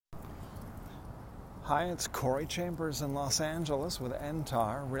Hi, it's Corey Chambers in Los Angeles with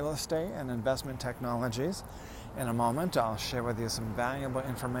NTAR Real Estate and Investment Technologies. In a moment, I'll share with you some valuable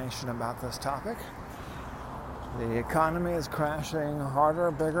information about this topic. The economy is crashing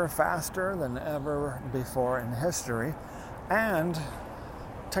harder, bigger, faster than ever before in history, and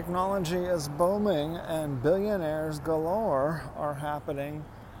technology is booming, and billionaires galore are happening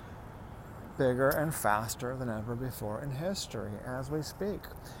bigger and faster than ever before in history as we speak.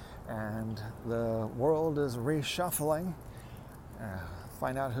 And the world is reshuffling.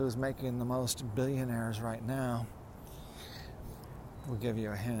 Find out who's making the most billionaires right now. We'll give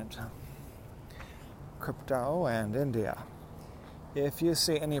you a hint. Crypto and India. If you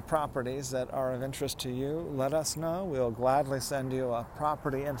see any properties that are of interest to you, let us know. We'll gladly send you a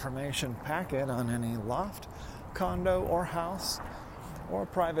property information packet on any loft, condo, or house, or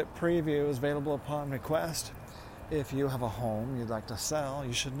private previews available upon request. If you have a home you'd like to sell,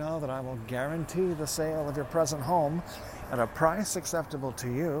 you should know that I will guarantee the sale of your present home at a price acceptable to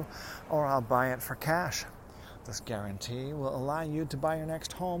you, or I'll buy it for cash. This guarantee will allow you to buy your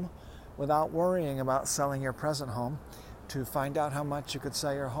next home without worrying about selling your present home. To find out how much you could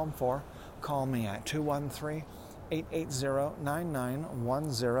sell your home for, call me at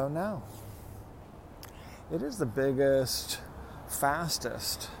 213-880-9910 now. It is the biggest,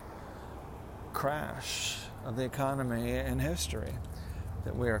 fastest crash of the economy in history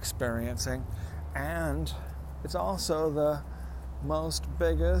that we are experiencing, and it's also the most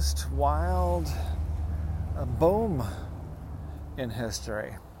biggest wild boom in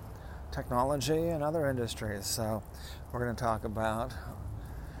history, technology and other industries. So we're going to talk about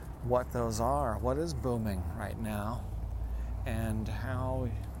what those are, what is booming right now, and how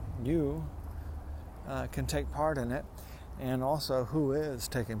you can take part in it. And also who is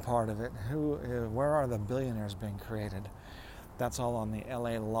taking part of it, where are the billionaires being created. That's all on the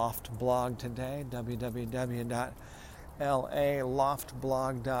LA Loft blog today,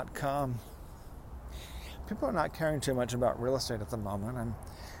 www.laloftblog.com. People are not caring too much about real estate at the moment. I'm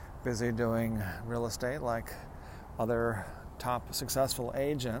busy doing real estate like other top successful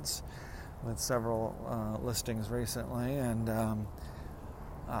agents with several listings recently, and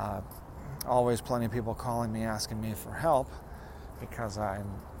always plenty of people calling me asking me for help because I'm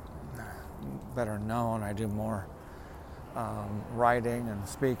better known. I do more writing and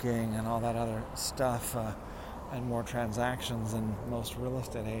speaking and all that other stuff and more transactions than most real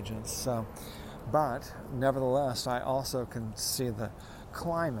estate agents. But nevertheless, I also can see the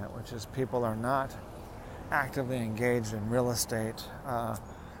climate, which is people are not actively engaged in real estate,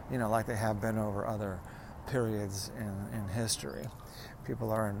 like they have been over other periods in history.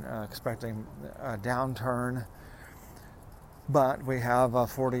 People are expecting a downturn, but we have a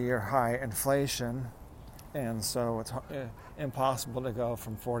 40-year high inflation, and so it's impossible to go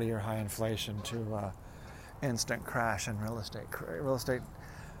from 40-year high inflation to instant crash in real estate. Real estate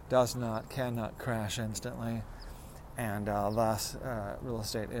cannot crash instantly, and thus real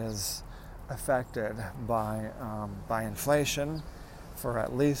estate is affected by inflation for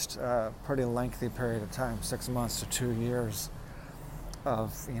at least a pretty lengthy period of time, 6 months to 2 years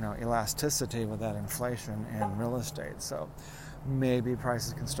of elasticity with that inflation in real estate. So maybe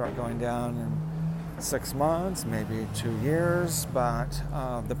prices can start going down in 6 months, maybe 2 years, but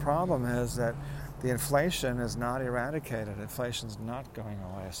the problem is that the inflation is not eradicated. Inflation's not going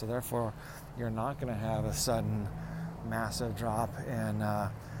away. So therefore, you're not going to have a sudden massive drop in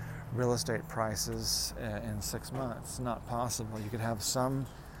real estate prices in 6 months. It's not possible. You could have some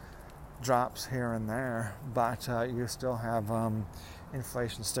drops here and there, but you still have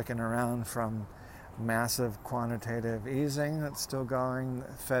inflation sticking around from massive quantitative easing that's still going.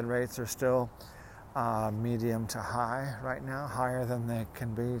 Fed rates are still medium to high right now, higher than they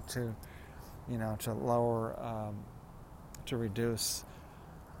can be to lower, to reduce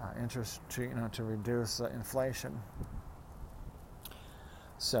interest, to reduce inflation.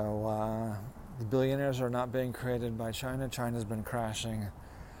 So the billionaires are not being created by China. China's been crashing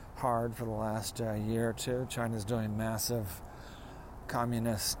hard for the last year or two. China's doing massive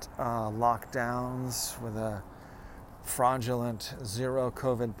communist lockdowns with a fraudulent zero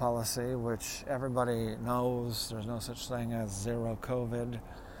COVID policy, which everybody knows there's no such thing as zero COVID.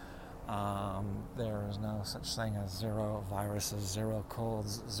 There is no such thing as zero viruses, zero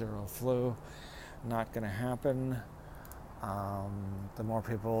colds, zero flu. Not going to happen. The more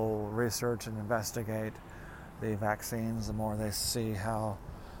people research and investigate the vaccines, the more they see how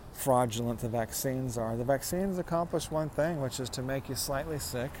fraudulent the vaccines are. The vaccines accomplish one thing, which is to make you slightly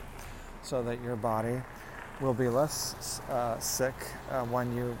sick so that your body will be less sick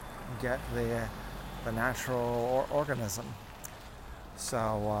when you get the natural organism.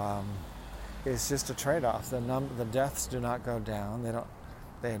 So it's just a trade-off. The deaths do not go down.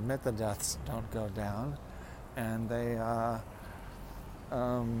 They admit the deaths don't go down, and they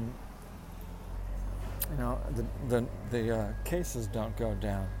the cases don't go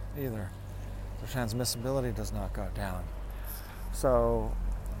down either. The transmissibility does not go down. So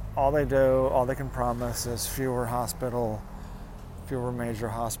all they can promise is fewer major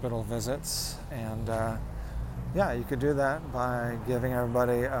hospital visits, and you could do that by giving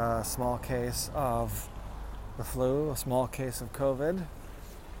everybody a small case of the flu, a small case of COVID,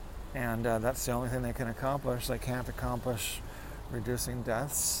 and that's the only thing they can accomplish. They can't accomplish reducing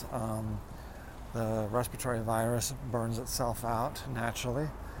deaths. The respiratory virus burns itself out naturally,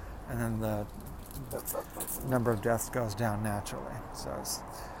 and then the number of deaths goes down naturally. So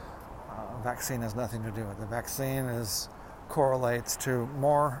vaccine has nothing to do with it. The vaccine correlates to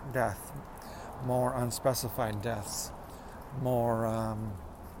more death, more unspecified deaths, more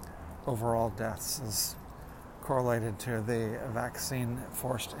overall deaths is correlated to the vaccine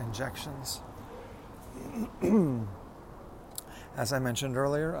forced injections. As I mentioned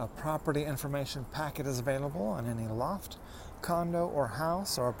earlier, a property information packet is available on any loft, condo, or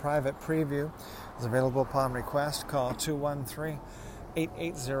house, or a private preview is available upon request. Call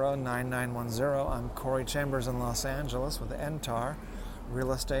 213-880-9910. I'm Corey Chambers in Los Angeles with NTAR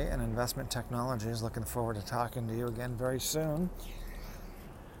Real Estate and Investment Technologies. Looking forward to talking to you again very soon.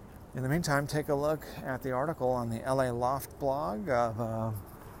 In the meantime, take a look at the article on the LA Loft blog of a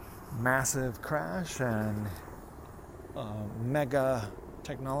massive crash and mega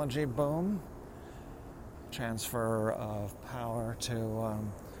technology boom, transfer of power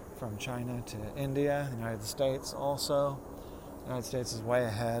from China to India, the United States also. The United States is way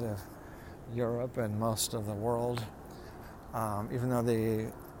ahead of Europe and most of the world. Even though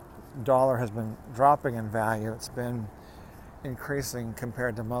the dollar has been dropping in value, it's been increasing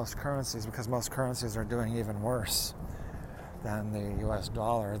compared to most currencies, because most currencies are doing even worse than the US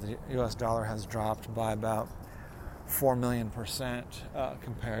dollar. The US dollar has dropped by about 4 million%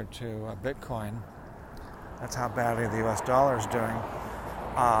 compared to Bitcoin. That's how badly the US dollar is doing.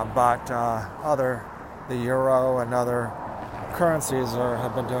 But the euro and other currencies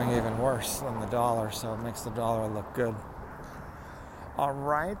have been doing even worse than the dollar, so it makes the dollar look good. All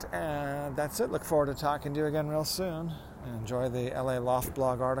right, and that's it. Look forward to talking to you again real soon. Enjoy the LA Loft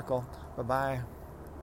blog article. Bye-bye.